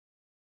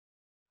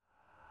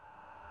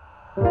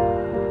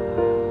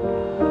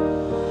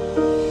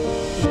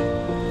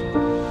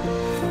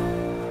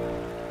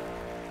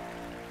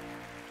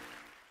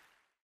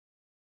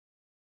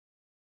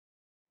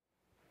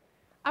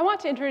I want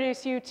to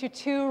introduce you to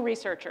two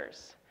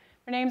researchers.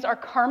 Their names are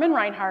Carmen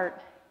Reinhart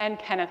and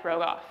Kenneth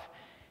Rogoff.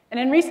 And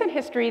in recent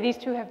history, these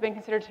two have been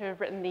considered to have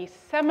written the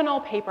seminal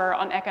paper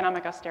on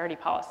economic austerity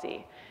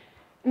policy.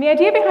 And the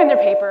idea behind their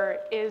paper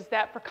is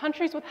that for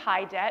countries with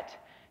high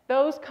debt,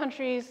 those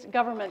countries'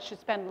 governments should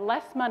spend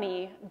less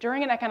money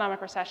during an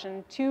economic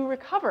recession to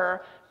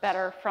recover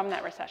better from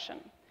that recession.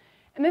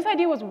 And this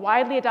idea was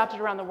widely adopted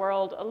around the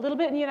world, a little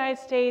bit in the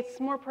United States,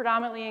 more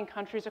predominantly in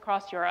countries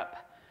across Europe.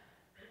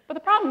 But the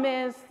problem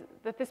is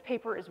that this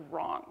paper is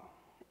wrong.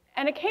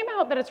 And it came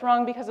out that it's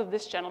wrong because of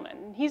this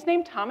gentleman. He's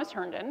named Thomas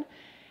Herndon,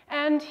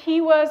 and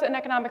he was an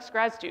economics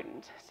grad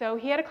student. So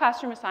he had a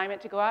classroom assignment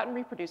to go out and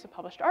reproduce a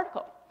published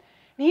article.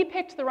 And he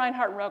picked the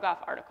Reinhart and Rogoff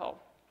article.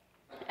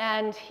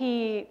 And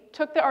he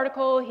took the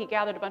article, he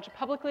gathered a bunch of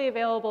publicly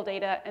available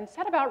data, and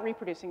set about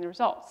reproducing the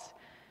results.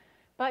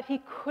 But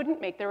he couldn't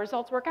make the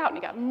results work out, and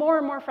he got more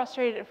and more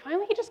frustrated, and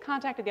finally he just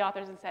contacted the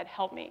authors and said,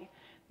 help me.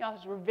 The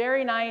authors were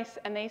very nice,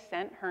 and they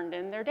sent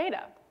Herndon their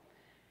data.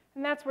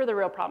 And that's where the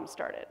real problem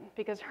started,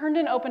 because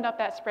Herndon opened up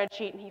that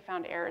spreadsheet and he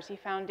found errors. He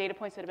found data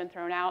points that had been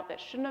thrown out that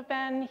shouldn't have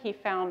been. He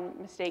found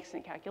mistakes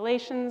in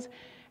calculations.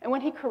 And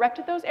when he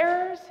corrected those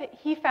errors,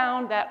 he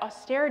found that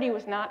austerity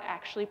was not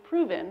actually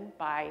proven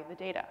by the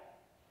data.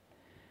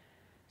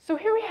 So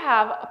here we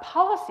have a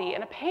policy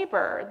and a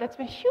paper that's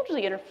been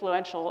hugely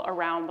influential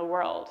around the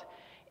world.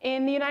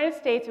 In the United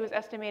States, it was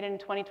estimated in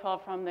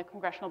 2012 from the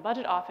Congressional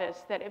Budget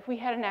Office that if we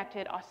had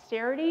enacted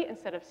austerity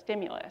instead of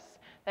stimulus,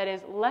 that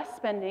is, less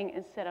spending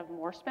instead of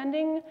more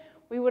spending,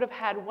 we would have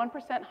had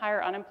 1%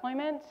 higher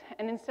unemployment,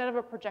 and instead of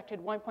a projected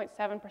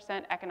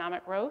 1.7%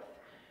 economic growth,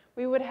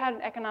 we would have had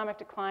an economic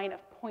decline of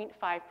 0.5%.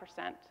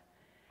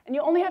 And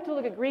you only have to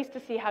look at Greece to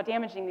see how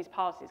damaging these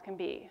policies can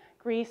be.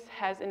 Greece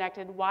has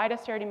enacted wide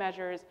austerity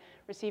measures,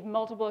 received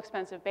multiple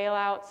expensive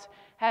bailouts,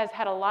 has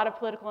had a lot of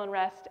political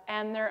unrest,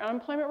 and their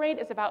unemployment rate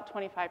is about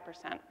 25%.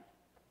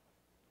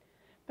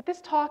 But this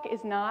talk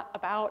is not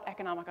about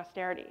economic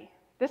austerity.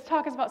 This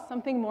talk is about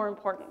something more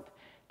important.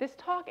 This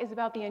talk is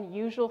about the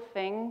unusual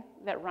thing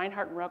that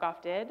Reinhart and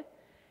Rogoff did,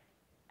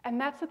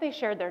 and that's that they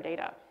shared their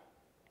data.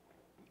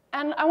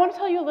 And I want to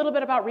tell you a little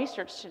bit about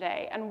research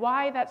today and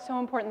why that's so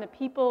important that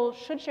people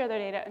should share their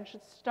data and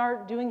should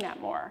start doing that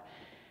more.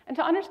 And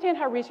to understand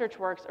how research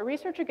works, a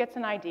researcher gets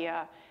an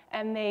idea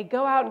and they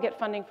go out and get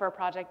funding for a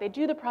project. They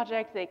do the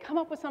project, they come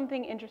up with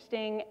something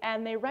interesting,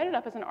 and they write it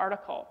up as an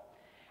article.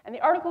 And the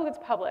article gets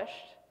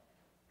published,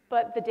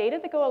 but the data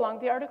that go along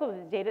with the article,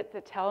 the data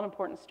that tell an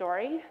important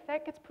story,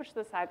 that gets pushed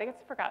to the side, that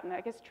gets forgotten,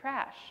 that gets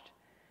trashed.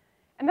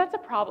 And that's a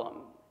problem.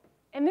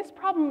 And this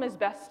problem is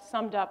best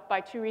summed up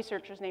by two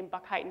researchers named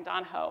Buckheit and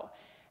Donahoe.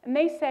 And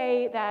they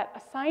say that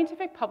a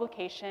scientific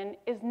publication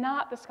is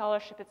not the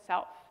scholarship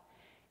itself.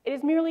 It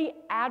is merely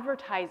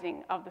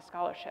advertising of the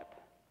scholarship.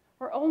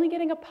 We're only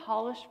getting a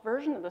polished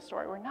version of the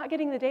story. We're not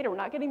getting the data. We're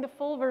not getting the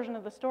full version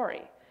of the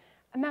story.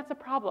 And that's a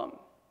problem.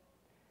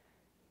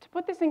 To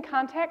put this in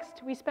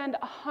context, we spend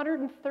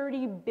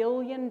 $130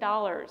 billion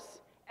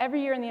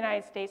every year in the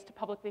United States to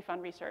publicly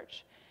fund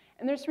research.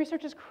 And this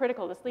research is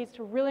critical. This leads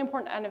to really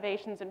important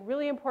innovations and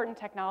really important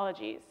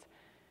technologies.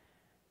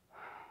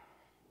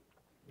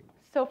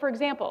 So for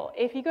example,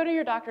 if you go to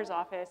your doctor's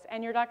office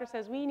and your doctor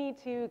says, we need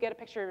to get a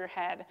picture of your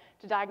head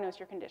to diagnose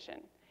your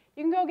condition,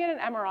 you can go get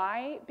an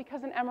MRI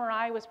because an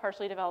MRI was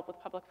partially developed with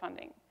public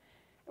funding.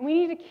 And we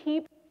need to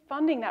keep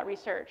funding that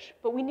research,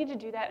 but we need to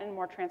do that in a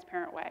more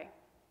transparent way.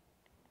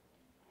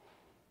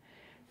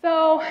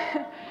 So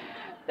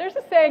there's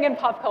a saying in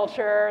pop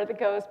culture that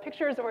goes,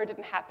 pictures or it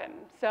didn't happen.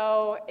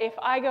 So if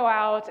I go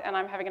out and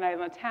I'm having a night in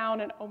the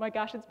town and, oh my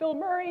gosh, it's Bill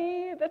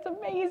Murray, that's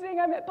amazing,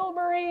 I met Bill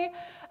Murray,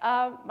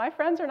 my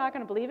friends are not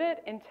going to believe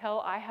it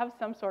until I have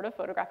some sort of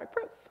photographic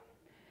proof.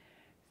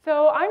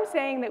 So I'm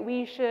saying that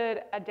we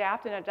should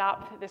adapt and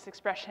adopt this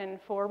expression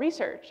for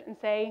research and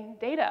say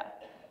data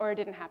or it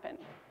didn't happen.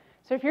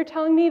 So if you're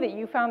telling me that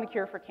you found the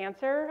cure for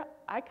cancer,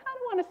 I kind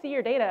of want to see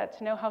your data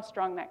to know how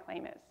strong that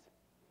claim is.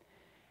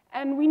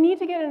 And we need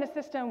to get in a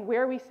system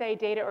where we say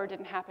data or it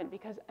didn't happen,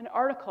 because an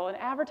article, an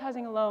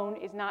advertising alone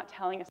is not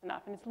telling us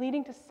enough, and it's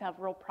leading to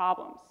several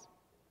problems.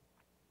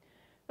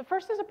 The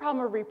first is a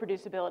problem of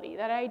reproducibility,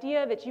 that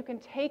idea that you can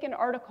take an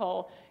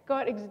article, go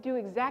out and do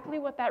exactly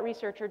what that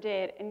researcher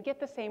did, and get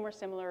the same or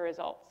similar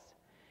results.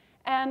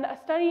 And a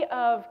study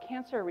of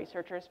cancer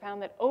researchers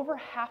found that over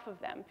half of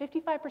them,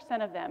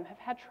 55% of them, have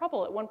had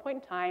trouble at one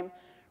point in time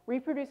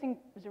reproducing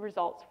the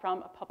results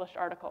from a published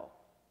article.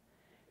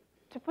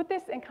 To put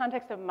this in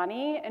context of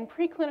money, in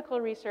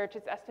preclinical research,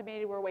 it's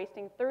estimated we're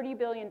wasting $30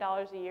 billion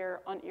a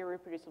year on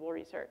irreproducible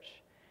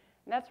research.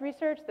 And that's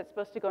research that's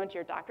supposed to go into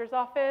your doctor's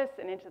office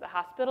and into the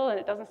hospital, and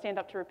it doesn't stand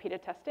up to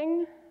repeated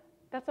testing.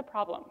 That's a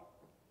problem.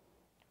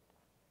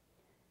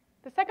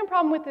 The second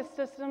problem with this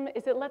system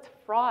is it lets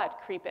fraud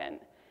creep in.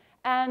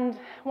 And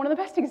one of the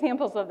best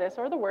examples of this,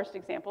 or the worst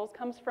examples,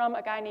 comes from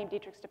a guy named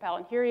Dietrich Stapel,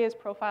 and here he is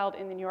profiled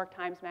in the New York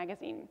Times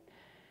Magazine.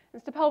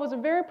 And Stapel was a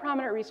very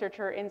prominent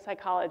researcher in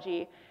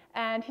psychology,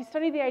 and he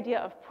studied the idea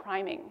of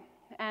priming.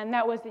 And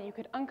that was that you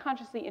could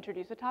unconsciously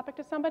introduce a topic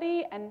to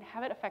somebody and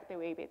have it affect the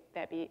way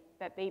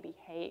that they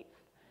behave.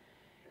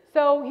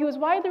 So he was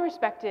widely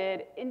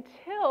respected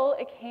until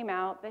it came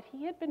out that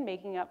he had been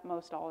making up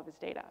most all of his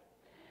data.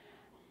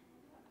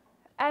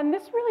 And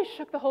this really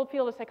shook the whole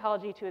field of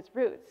psychology to its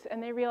roots.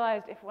 And they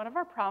realized if one of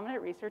our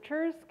prominent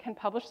researchers can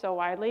publish so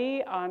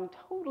widely on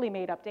totally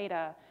made up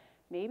data,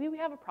 maybe we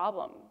have a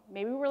problem.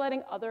 Maybe we're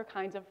letting other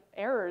kinds of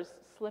errors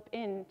slip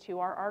into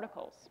our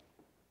articles.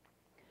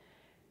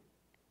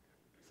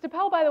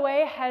 Stapel, by the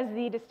way, has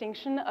the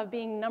distinction of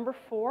being number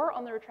 4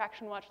 on the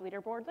Retraction Watch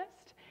leaderboard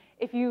list.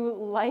 If you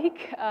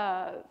like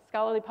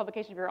scholarly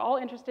publication, if you're all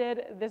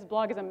interested, this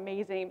blog is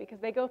amazing because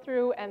they go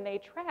through and they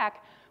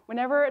track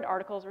whenever an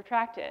article is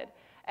retracted.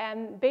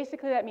 And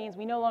basically that means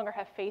we no longer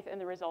have faith in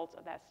the results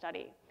of that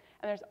study.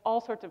 And there's all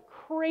sorts of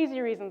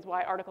crazy reasons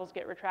why articles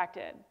get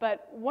retracted.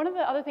 But one of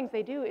the other things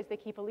they do is they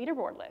keep a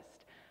leaderboard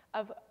list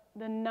of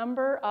the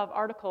number of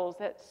articles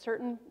that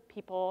certain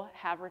people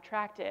have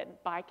retracted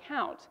by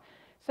count.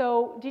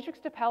 So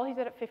Dietrich Stapel, he's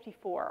at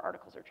 54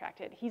 articles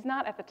retracted. He's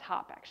not at the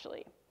top,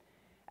 actually.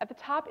 At the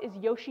top is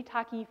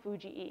Yoshitaka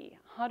Fujii,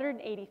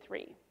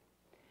 183.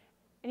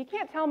 And you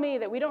can't tell me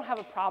that we don't have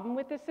a problem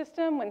with this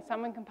system when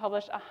someone can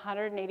publish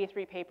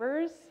 183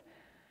 papers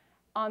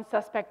on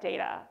suspect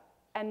data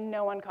and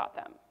no one caught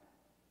them.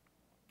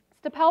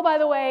 Stapel, by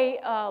the way,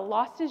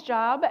 lost his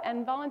job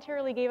and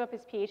voluntarily gave up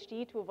his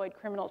PhD to avoid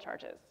criminal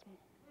charges.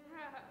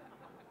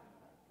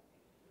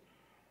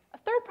 A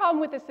third problem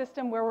with this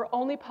system where we're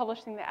only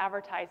publishing the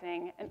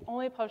advertising and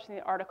only publishing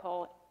the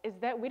article is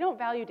that we don't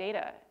value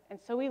data, and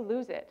so we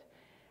lose it.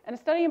 And a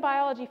study in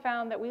biology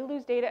found that we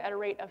lose data at a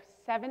rate of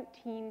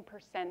 17%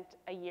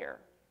 a year,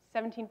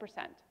 17%.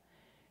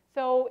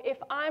 So if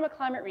I'm a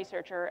climate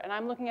researcher and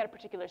I'm looking at a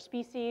particular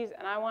species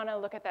and I want to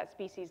look at that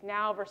species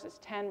now versus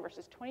 10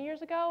 versus 20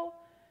 years ago,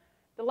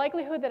 the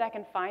likelihood that I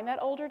can find that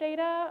older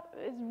data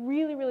is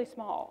really, really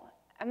small.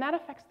 And that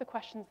affects the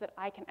questions that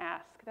I can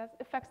ask. That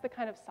affects the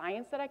kind of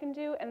science that I can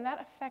do, and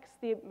that affects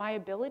my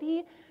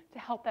ability to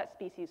help that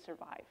species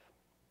survive.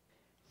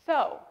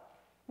 So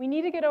we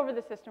need to get over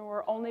the system where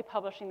we're only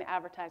publishing the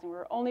advertising,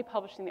 we're only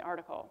publishing the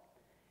article.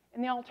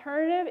 And the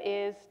alternative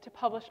is to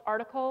publish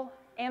article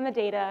and the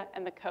data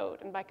and the code.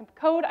 And by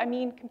code, I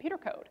mean computer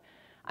code.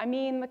 I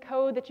mean the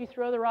code that you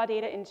throw the raw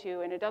data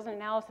into and it does an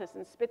analysis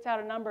and spits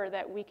out a number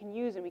that we can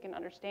use and we can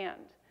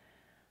understand.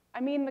 I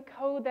mean the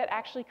code that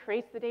actually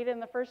creates the data in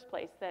the first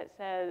place,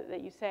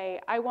 that you say,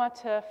 I want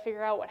to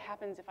figure out what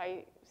happens if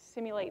I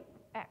simulate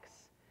X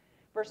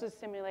versus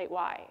simulate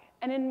Y.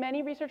 And in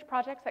many research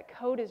projects, that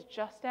code is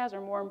just as or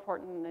more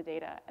important than the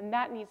data, and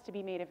that needs to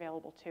be made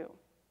available too.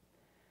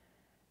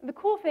 The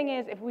cool thing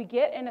is, if we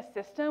get in a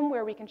system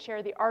where we can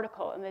share the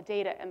article and the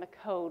data and the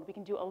code, we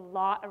can do a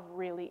lot of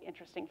really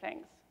interesting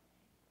things.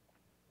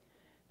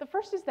 The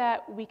first is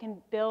that we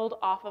can build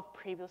off of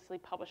previously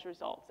published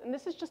results. And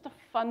this is just a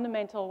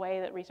fundamental way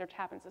that research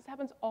happens. This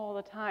happens all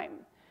the time.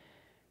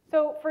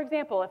 So for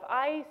example, if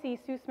I see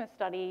Sue Smith's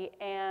study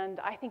and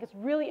I think it's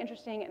really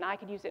interesting and I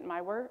could use it in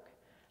my work,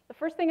 the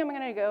first thing I'm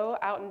going to go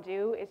out and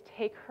do is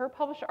take her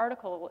published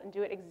article and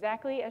do it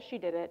exactly as she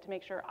did it to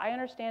make sure I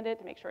understand it,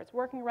 to make sure it's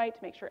working right,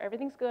 to make sure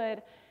everything's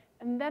good,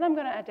 and then I'm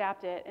going to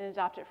adapt it and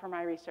adopt it for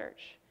my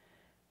research.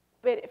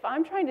 But if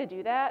I'm trying to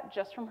do that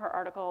just from her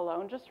article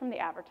alone, just from the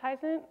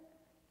advertisement,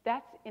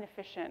 that's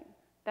inefficient,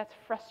 that's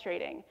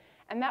frustrating,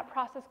 and that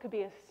process could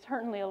be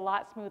certainly a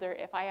lot smoother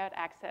if I had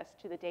access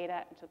to the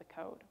data and to the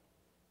code.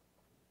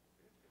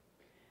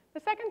 The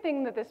second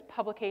thing that this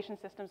publication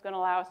system is going to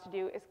allow us to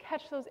do is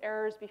catch those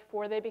errors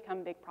before they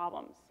become big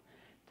problems.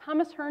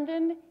 Thomas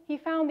Herndon, he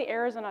found the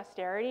errors in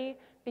austerity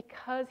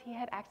because he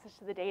had access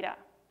to the data.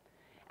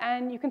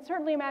 And you can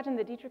certainly imagine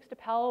that Dietrich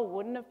Stapel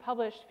wouldn't have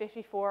published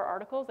 54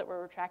 articles that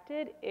were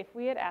retracted if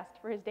we had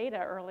asked for his data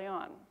early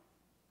on.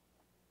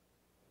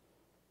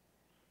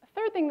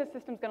 The third thing this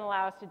system is going to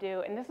allow us to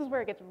do, and this is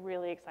where it gets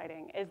really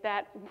exciting, is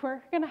that we're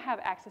going to have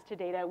access to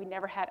data we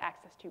never had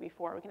access to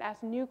before. We can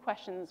ask new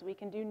questions, we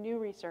can do new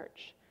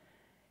research.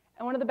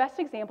 And one of the best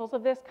examples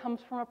of this comes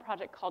from a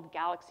project called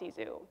Galaxy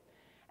Zoo.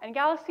 And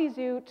Galaxy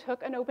Zoo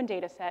took an open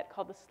data set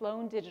called the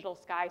Sloan Digital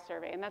Sky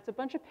Survey, and that's a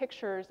bunch of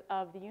pictures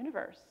of the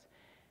universe.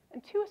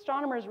 And two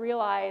astronomers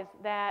realized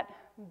that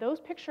those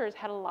pictures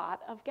had a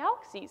lot of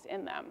galaxies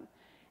in them.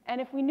 And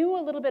if we knew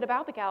a little bit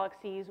about the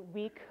galaxies,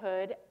 we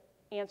could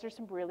answer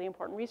some really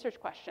important research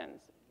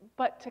questions.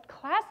 But to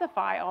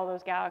classify all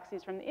those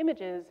galaxies from the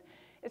images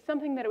is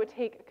something that it would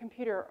take a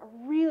computer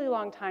a really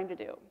long time to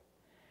do.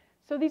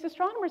 So these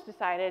astronomers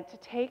decided to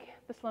take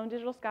the Sloan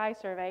Digital Sky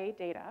Survey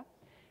data,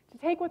 to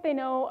take what they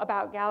know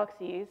about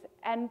galaxies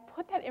and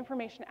put that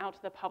information out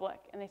to the public.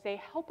 And they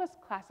say, help us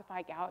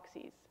classify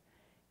galaxies.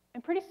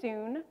 And pretty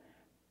soon,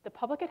 the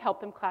public had helped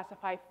them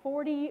classify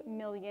 40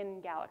 million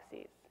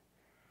galaxies.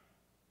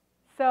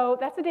 So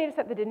that's a data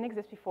set that didn't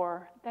exist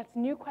before. That's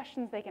new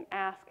questions they can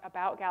ask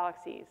about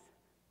galaxies.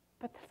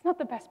 But that's not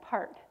the best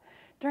part.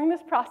 During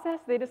this process,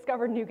 they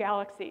discovered new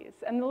galaxies.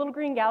 And the little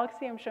green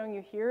galaxy I'm showing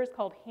you here is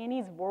called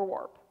Hani's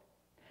Vorwarp.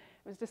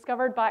 It was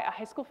discovered by a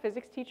high school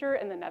physics teacher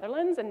in the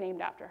Netherlands and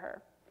named after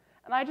her.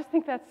 And I just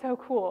think that's so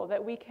cool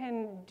that we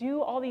can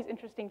do all these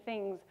interesting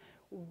things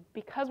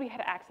because we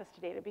had access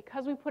to data,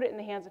 because we put it in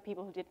the hands of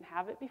people who didn't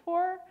have it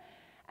before.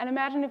 And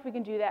imagine if we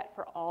can do that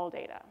for all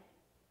data.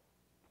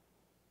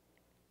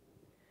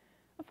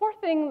 The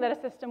fourth thing that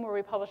a system where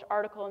we publish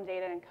article and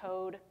data and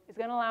code is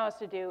going to allow us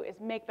to do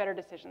is make better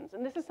decisions.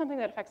 And this is something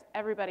that affects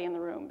everybody in the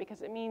room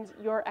because it means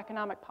your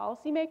economic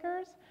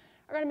policymakers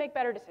are going to make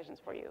better decisions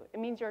for you. It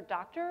means your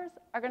doctors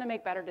are going to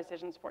make better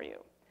decisions for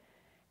you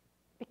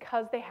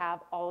because they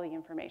have all the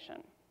information.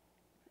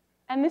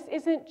 And this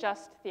isn't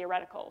just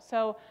theoretical.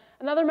 So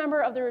another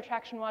member of the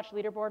Retraction Watch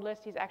leaderboard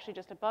list, he's actually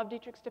just above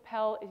Dietrich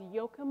Stapel, is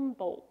Yocum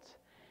Bolt.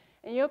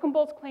 And Yocum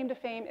Bolt's claim to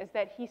fame is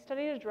that he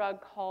studied a drug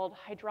called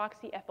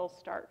hydroxyethyl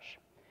starch.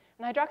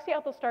 And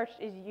hydroxyethyl starch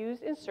is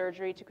used in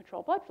surgery to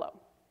control blood flow.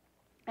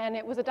 And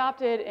it was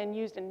adopted and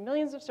used in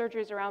millions of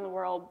surgeries around the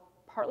world,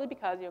 partly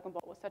because Yocum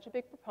Bolt was such a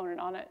big proponent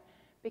on it,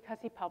 because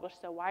he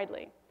published so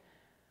widely.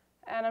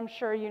 And I'm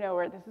sure you know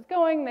where this is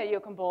going, that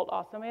Yocum Bolt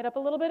also made up a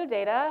little bit of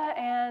data,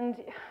 and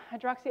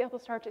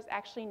hydroxyethyl starch is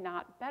actually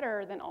not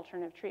better than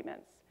alternative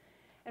treatments.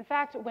 In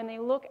fact, when they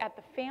look at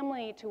the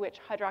family to which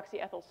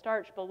hydroxyethyl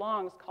starch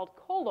belongs, called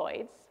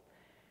colloids,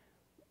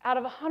 out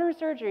of 100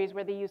 surgeries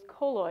where they used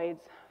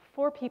colloids,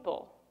 4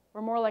 people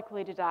were more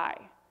likely to die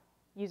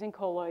using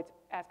colloids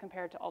as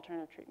compared to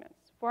alternative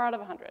treatments. 4 out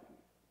of 100.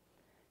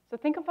 So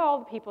think of all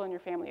the people in your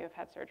family who have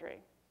had surgery.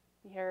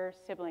 Your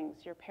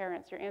siblings, your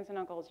parents, your aunts and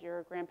uncles,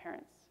 your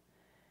grandparents.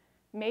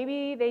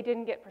 Maybe they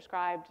didn't get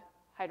prescribed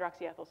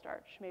hydroxyethyl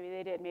starch. Maybe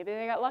they did. Maybe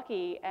they got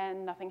lucky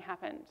and nothing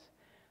happened.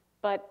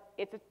 But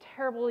it's a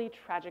terribly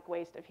tragic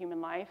waste of human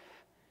life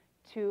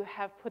to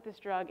have put this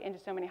drug into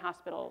so many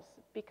hospitals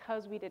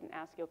because we didn't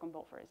ask Yocum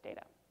Bolt for his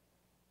data.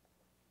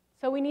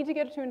 So we need to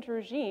get into a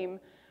regime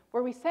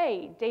where we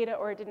say data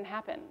or it didn't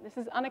happen. This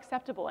is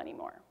unacceptable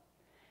anymore.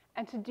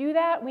 And to do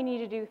that, we need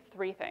to do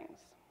 3 things.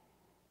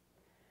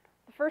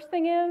 The first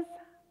thing is,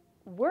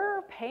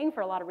 we're paying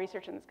for a lot of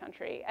research in this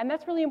country, and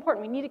that's really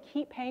important. We need to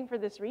keep paying for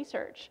this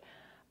research.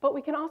 But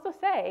we can also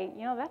say,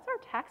 you know, that's our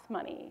tax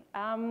money.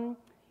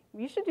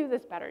 You should do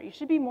this better. You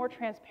should be more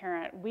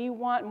transparent. We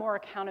want more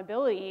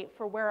accountability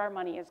for where our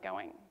money is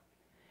going.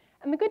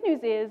 And the good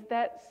news is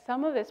that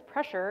some of this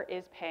pressure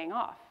is paying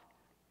off.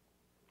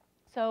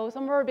 So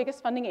some of our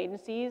biggest funding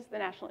agencies, the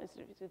National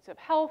Institutes of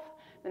Health,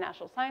 the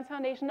National Science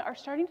Foundation, are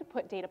starting to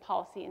put data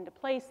policy into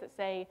place that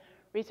say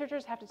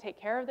researchers have to take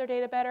care of their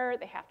data better,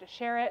 they have to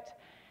share it.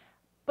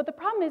 But the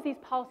problem is these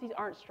policies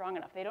aren't strong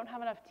enough. They don't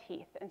have enough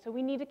teeth. And so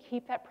we need to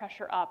keep that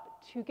pressure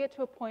up to get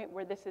to a point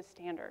where this is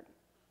standard.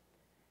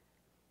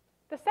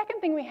 The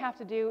second thing we have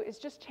to do is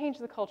just change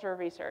the culture of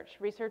research.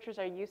 Researchers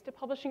are used to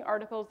publishing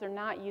articles. They're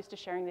not used to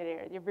sharing the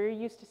data. They're very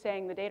used to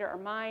saying the data are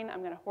mine,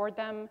 I'm going to hoard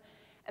them.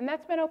 And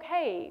that's been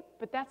okay,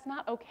 but that's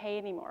not okay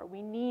anymore.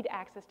 We need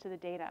access to the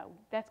data.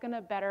 That's going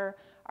to better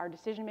our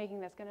decision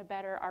making. That's going to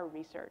better our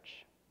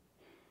research.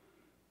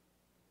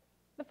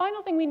 The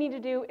final thing we need to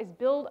do is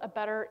build a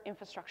better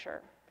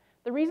infrastructure.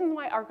 The reason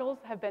why articles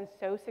have been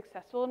so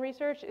successful in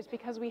research is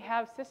because we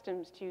have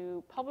systems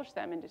to publish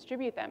them and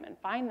distribute them and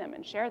find them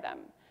and share them.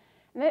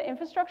 And that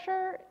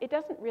infrastructure, it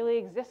doesn't really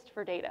exist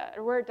for data,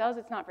 or where it does,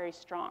 it's not very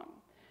strong.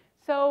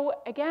 So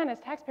again, as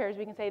taxpayers,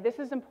 we can say, this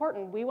is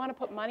important. We want to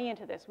put money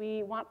into this.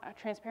 We want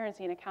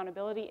transparency and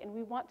accountability, and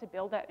we want to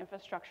build that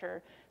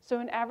infrastructure so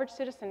an average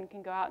citizen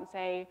can go out and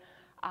say,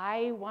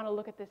 I want to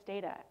look at this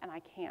data, and I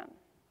can.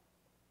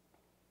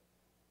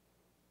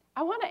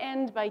 I want to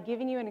end by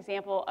giving you an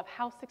example of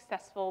how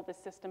successful this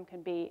system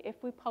can be if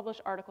we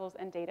publish articles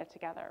and data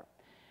together.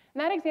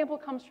 And that example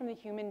comes from the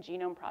Human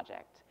Genome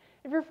Project.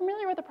 If you're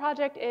familiar with the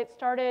project, it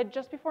started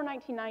just before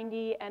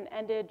 1990 and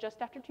ended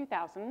just after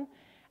 2000.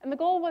 And the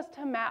goal was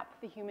to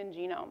map the human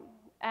genome.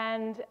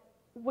 And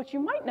what you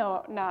might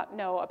not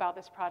know about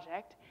this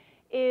project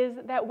is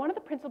that one of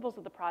the principles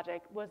of the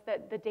project was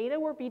that the data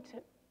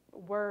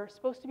were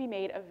supposed to be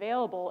made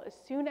available as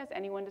soon as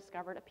anyone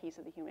discovered a piece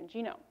of the human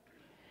genome.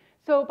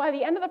 So by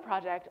the end of the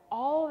project,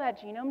 all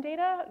that genome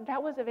data,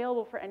 that was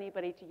available for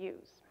anybody to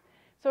use.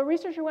 So a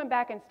researcher went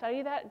back and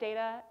studied that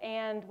data,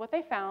 and what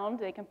they found,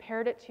 they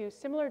compared it to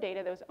similar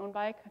data that was owned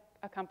by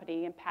a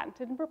company and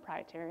patented and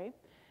proprietary.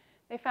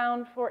 They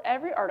found for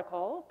every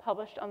article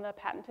published on the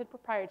patented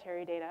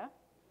proprietary data,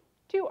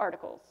 2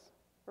 articles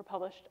were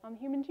published on the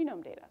human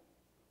genome data.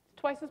 It's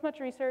twice as much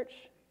research,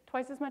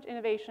 twice as much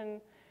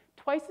innovation,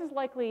 twice as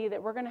likely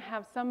that we're going to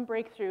have some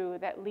breakthrough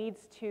that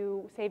leads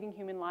to saving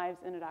human lives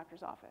in a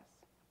doctor's office.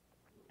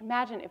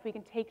 Imagine if we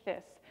can take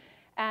this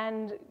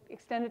and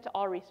extend it to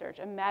all research.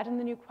 Imagine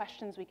the new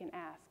questions we can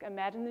ask.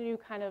 Imagine the new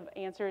kind of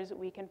answers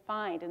we can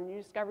find and the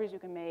new discoveries we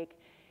can make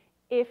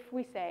if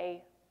we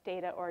say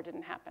data or it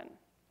didn't happen.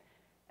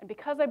 And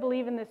because I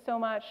believe in this so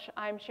much,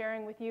 I'm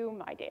sharing with you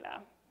my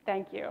data.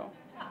 Thank you.